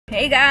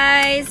Hey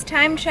guys,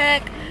 time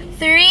check.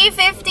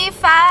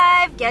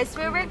 3:55. Guess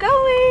where we're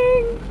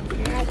going?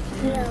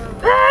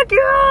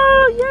 Baguio!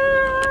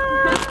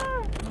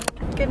 Yeah!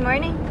 Good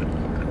morning.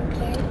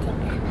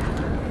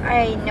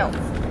 I know.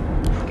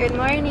 Good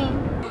morning.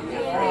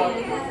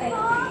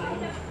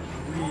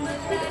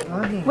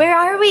 Where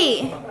are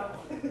we?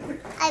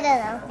 I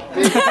don't know.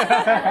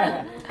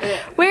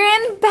 We're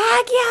in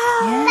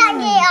Baguio! Yeah.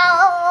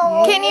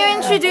 Baguio! Can you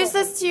introduce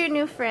us to your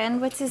new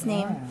friend? What's his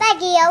name?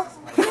 Baguio!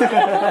 David!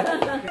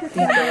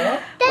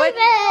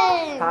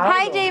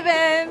 Hi,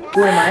 David!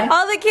 Who am I?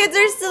 All the kids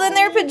are still in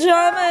their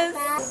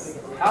pajamas.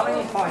 How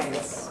many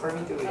points for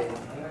me to win?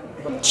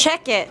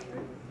 Check it.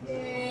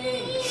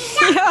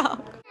 Yeah.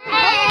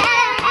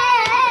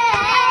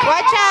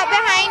 Watch out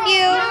behind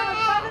you.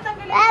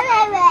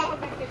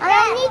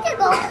 I need to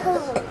go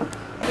home.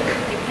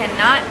 You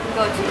cannot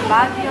go to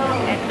Baguio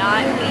and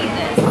not eat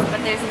this,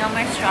 but there's no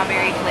more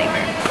strawberry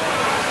flavor.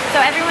 So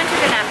everyone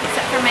took a nap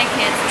except for my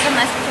kids,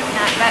 unless we took a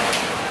nap, but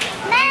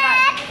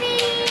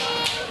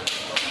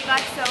we got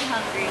so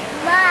hungry.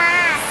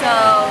 So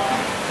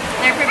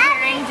they're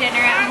preparing dinner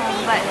at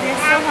home, but they're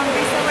so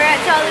hungry, so we're at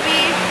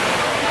Jollibee.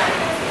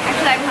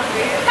 Actually, I'm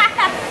hungry.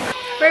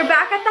 We're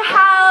back at the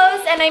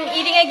house and I'm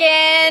eating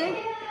again.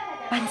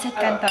 Pancit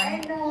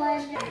Canton.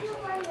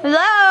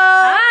 Hello!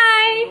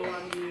 Hi!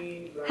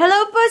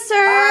 Hello po,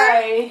 sir!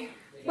 Hi!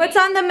 What's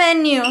on the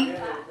menu?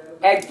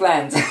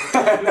 Eggplant.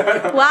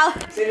 No. Wow!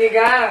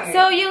 Sinigang!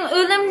 So, yung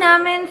ulam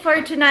namin for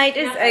tonight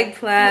is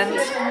eggplant.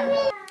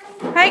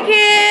 Hi,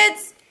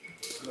 kids!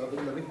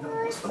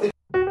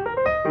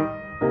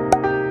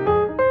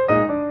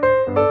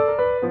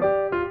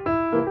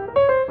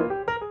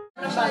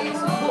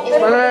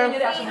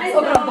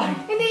 Sobrang bag.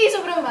 Hindi,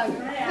 sobrang bag.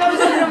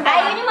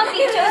 Ayaw niyo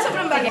mag-picture,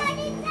 sobrang bagay.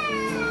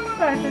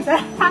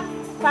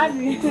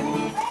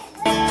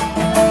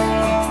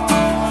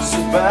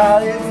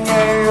 Subalit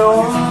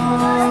ngayon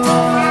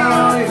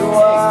ay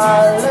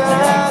wala na.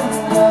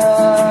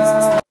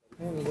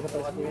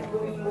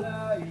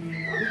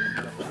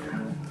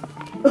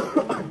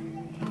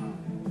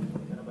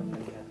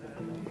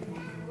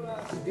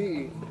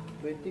 Hindi,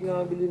 20 nga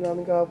bili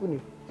namin kahapon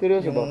eh.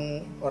 Seryoso ba?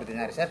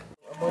 Ordinary, sir.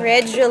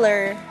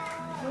 Regular.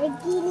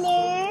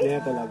 Yeah,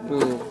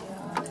 talaga.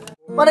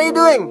 What are you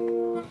doing?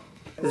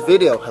 This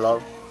video,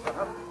 hello?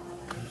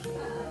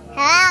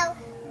 Hello.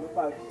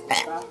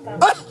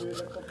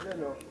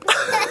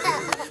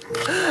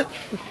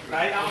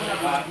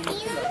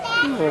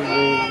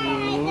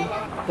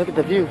 Look at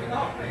the view.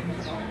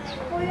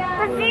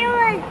 The view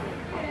is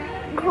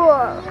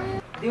cool.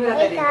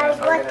 Hey guys,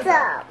 what's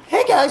up?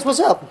 Hey guys,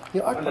 what's up?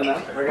 You are...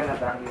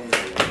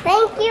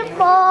 Thank you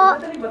po.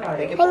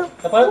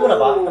 Napanood mo na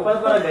ba?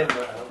 Napanood mo na din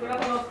ba?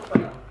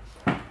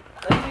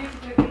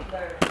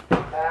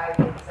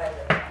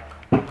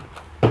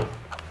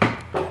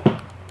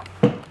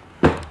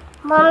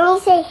 Mommy,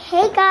 say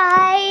hey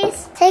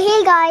guys. Say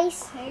hey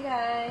guys. Hey,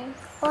 guys.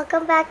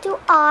 Welcome back to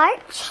our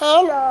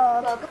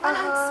channel.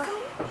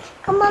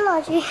 Come on,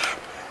 Audrey.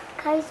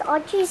 Guys,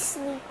 Audrey's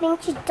sleeping.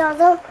 She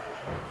doesn't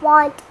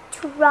want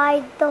to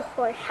ride the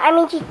horse. I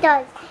mean, she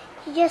does.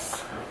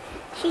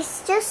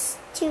 She's just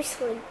too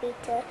sleepy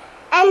to.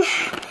 And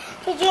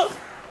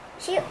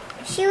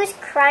she was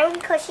crying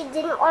because she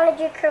didn't want to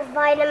drink her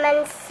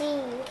vitamin C.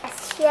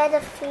 She had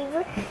a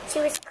fever. She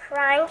was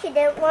crying. She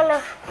didn't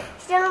want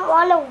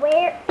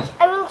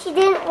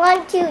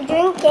to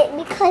drink it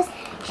because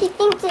she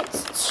thinks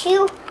it's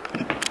too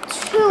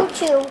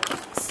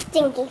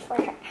stinky for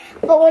her.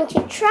 But when she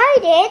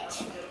tried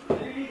it,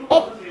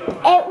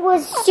 it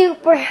was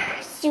super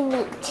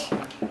sweet.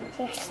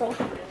 Seriously.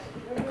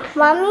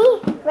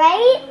 Mommy,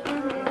 right?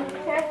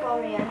 Careful,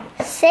 Rian.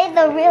 Say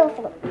the real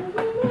thing.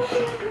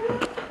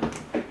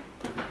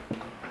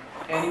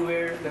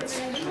 Anywhere that's...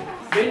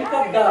 Bring it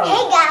down.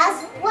 Hey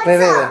guys, what's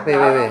up?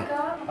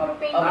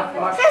 Wait.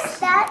 Press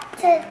that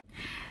to...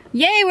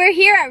 Yay, we're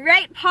here at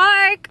Wright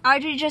Park.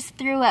 Audrey just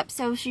threw up,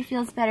 so she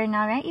feels better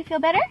now, right? You feel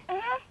better?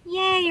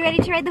 Yay, you ready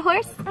to ride the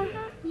horse?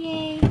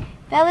 Yay.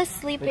 Bella's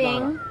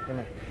sleeping.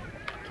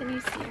 Can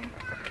you see her?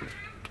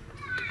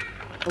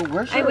 Oh,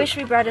 where's I wish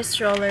we brought a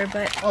stroller,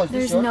 but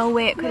there's no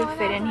way it could have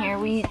fit in here.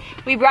 We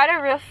brought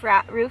a roof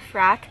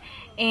rack,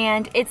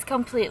 and it's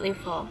completely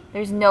full.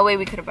 There's no way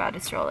we could have brought a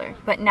stroller.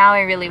 But now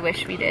I really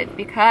wish we did,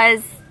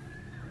 because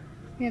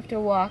we have to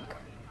walk.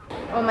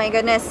 Oh my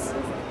goodness.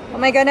 Oh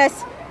my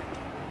goodness.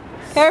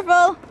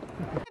 Careful.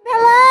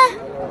 Bella!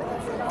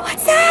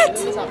 What's that?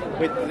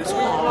 Wait, this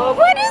one.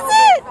 What is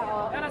it?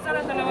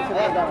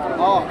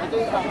 Oh,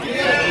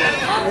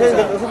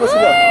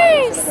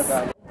 Nice!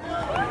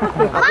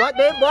 what,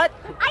 babe? What?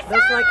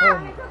 That's like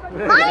home.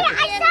 Maya,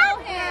 I saw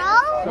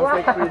girl.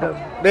 Like freedom.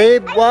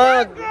 Babe,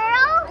 what?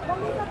 Girl.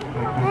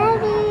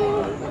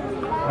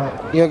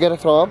 Baby. You gonna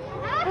throw up?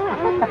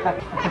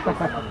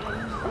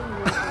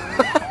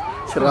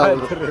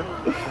 Sarap.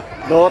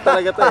 No,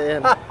 talaga to eh.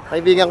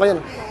 Kaibigan ko yan.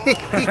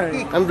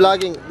 I'm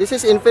vlogging. This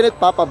is infinite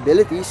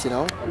papabilities, you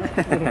know.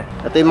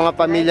 Ito yung mga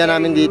pamilya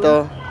namin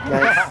dito.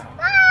 Guys.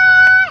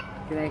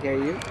 Can I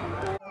carry you?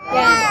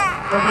 Yes.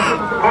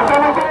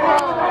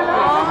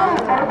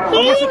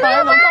 Lumusot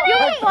tayo, no? You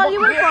will fall,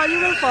 you will fall,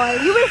 you will fall,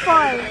 you will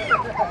fall.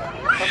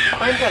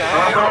 Fine ka na.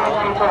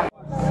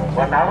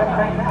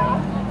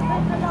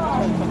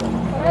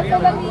 Ito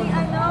lang yung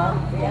ano.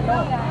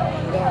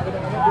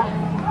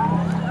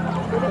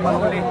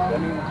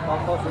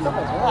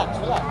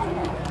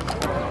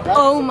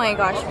 Oh my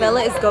gosh,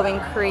 Bella is going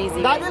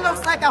crazy. Daddy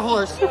looks like a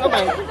horse. Come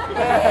on.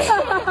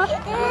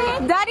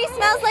 Daddy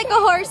smells like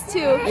a horse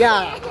too.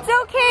 Yeah. It's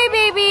okay,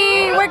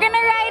 baby. We're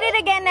gonna ride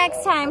it again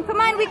next time. Come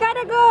on, we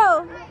gotta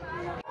go.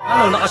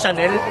 Ano,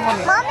 naka-Chanel?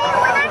 Mommy,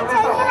 when I'm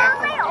taking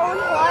out my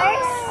own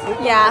horse.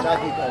 Yeah.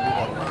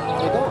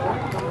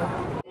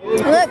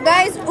 Look,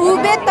 guys,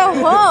 ube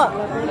taho.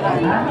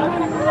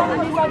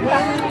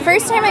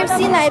 First time I've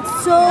seen that.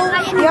 It's so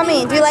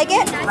yummy. Do you like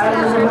it?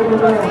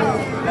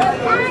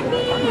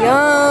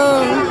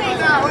 Yum.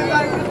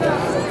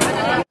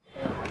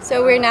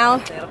 So we're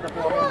now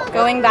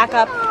going back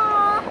up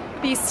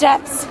these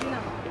steps,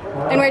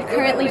 and we're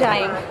currently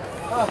dying.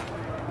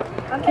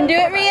 Can do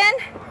it, Rian?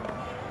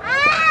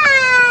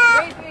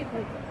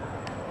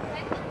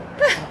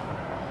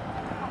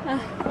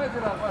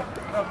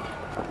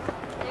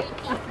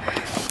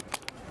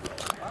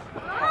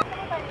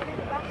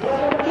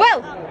 Whoa!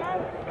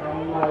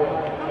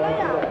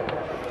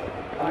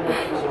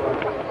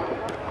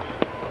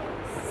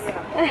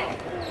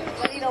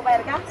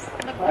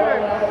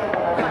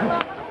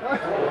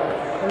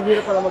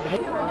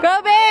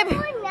 Go, babe!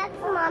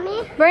 Next,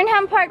 Mommy.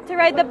 Burnham Park to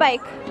ride the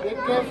bike. Be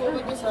careful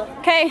with this, huh?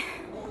 Okay.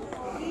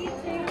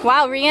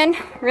 Wow, Rian,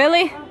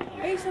 really?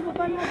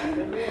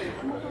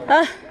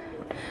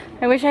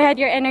 I wish I had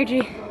your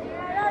energy.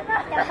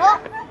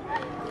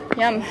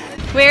 Yum.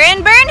 We're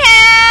in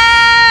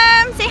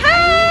Burnham! Say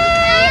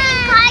hi!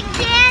 Cotton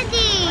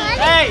candy.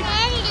 Hey!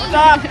 What's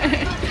up?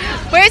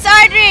 Where's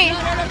Audrey?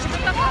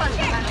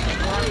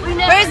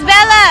 Where's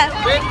Bella?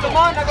 Wait, come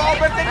on,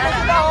 nag-overtake na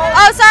sila.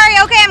 Oh, sorry.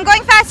 Okay, I'm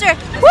going faster.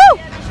 Woo!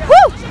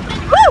 Woo!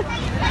 Woo!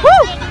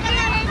 Woo!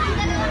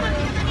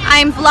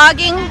 I'm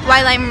vlogging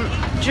while I'm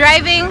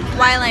driving,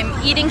 while I'm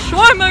eating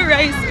shawarma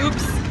rice.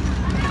 Oops.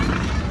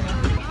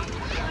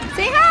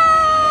 Say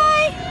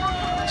hi!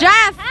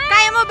 Jeff,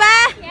 kaya mo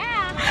ba?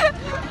 Yeah.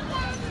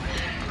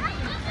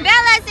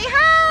 Bella, say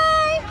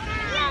hi!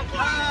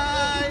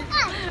 Hi!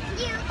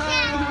 You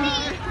can't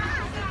be.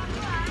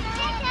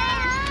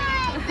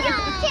 You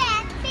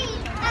can't be.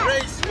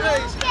 Race,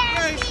 race,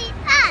 race!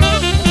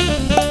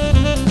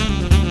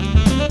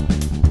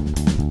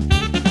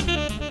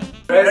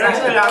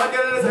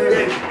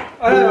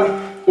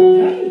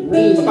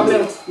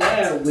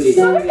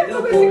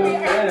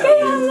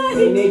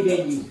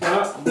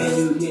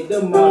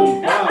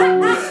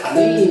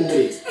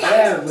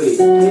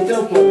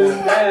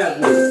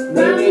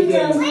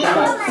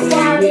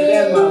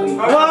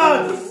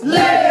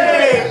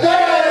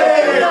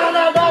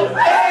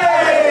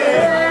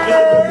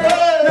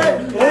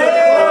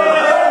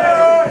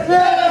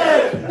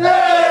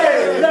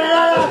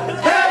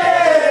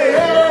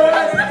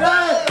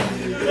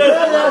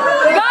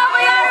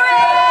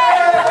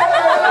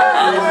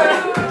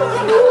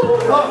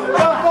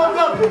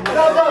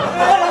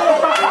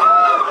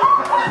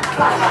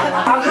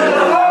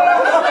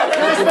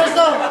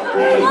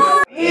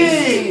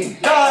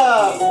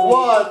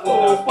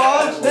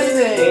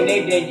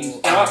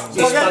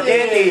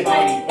 Spaghetti!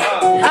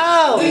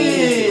 Ow!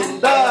 In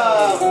the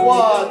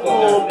one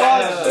to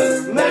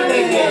punch!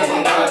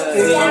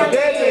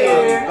 Spaghetti!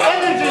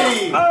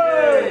 Energy!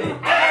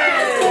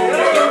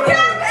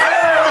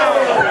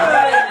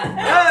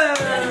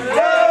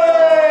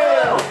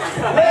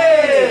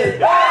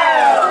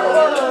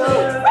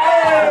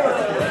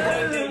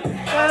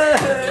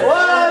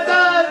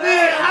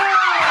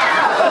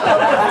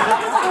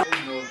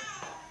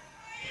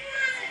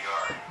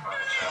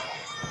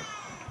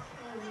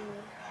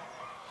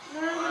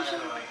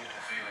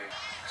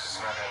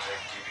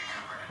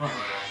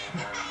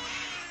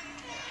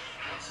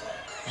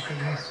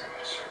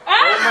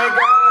 Oh my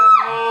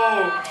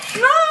God!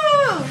 No!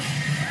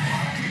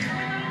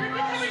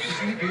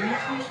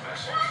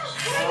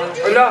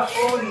 Wala!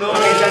 Oh no! Oh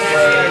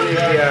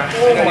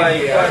my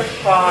God!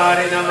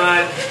 Pare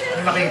naman!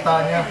 Nakita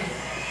niya.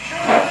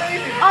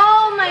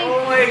 Oh my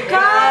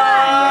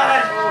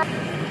God!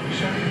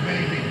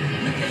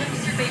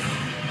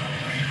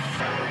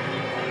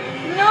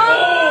 No!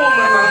 Oh!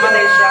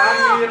 Mamamatay siya!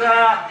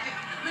 Hira!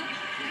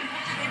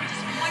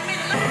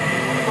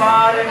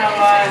 Pare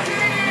naman!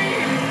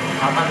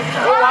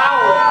 Oh wow!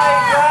 Oh my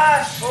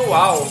gosh! Oh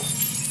wow!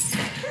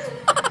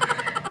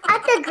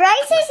 Ate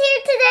Grace is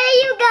here today,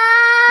 you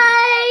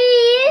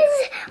guys.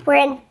 We're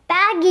in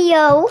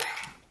Baguio.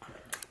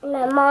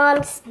 My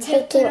mom's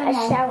taking a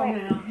shower.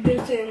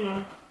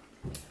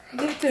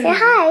 Say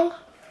hi.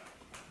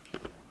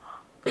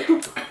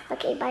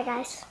 Okay, bye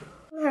guys.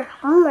 Her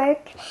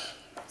homework.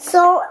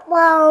 So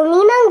while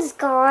Ninang's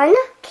gone,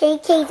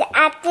 KK's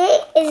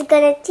ate is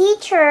gonna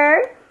teach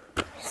her.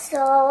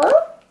 So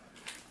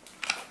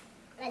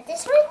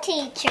this one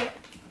teacher.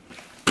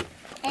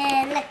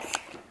 And look.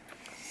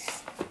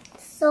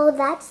 So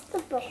that's the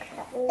book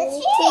that we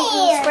need to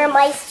use for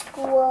my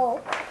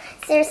school.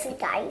 seriously,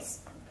 guys.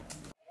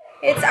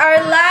 It's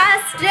our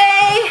last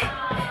day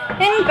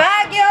in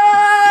Baguio!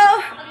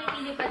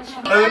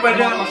 Wait,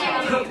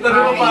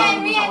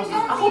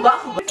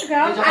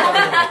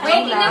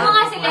 tingnan mo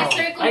nga si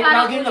Lester kung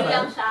parang gusto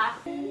lang siya.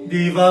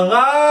 Di ba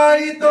nga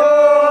ito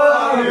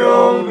ang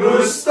iyong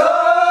gusto?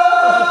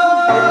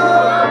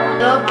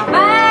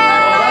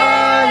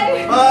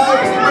 Bye!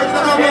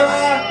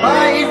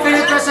 Bye,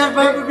 Infinite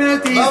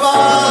Mamabilities!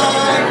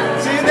 Bye-bye!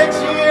 See you next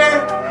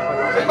year!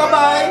 Say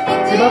bye-bye!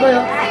 Si Babay,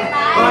 oh.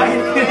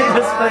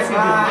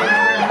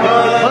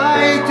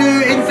 Bye to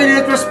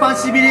infinite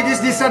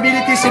responsibilities,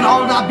 disabilities, and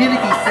all the abilities.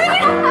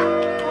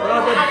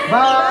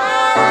 Bye!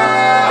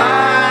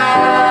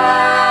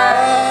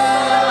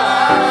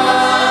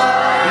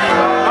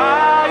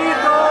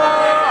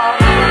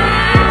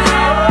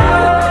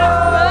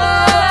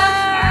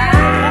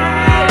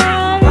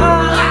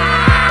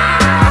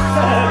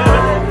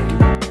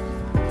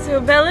 So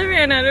Bella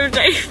ran out of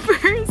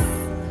diapers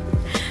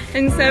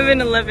and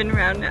 7-Eleven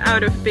ran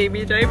out of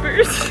baby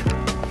diapers.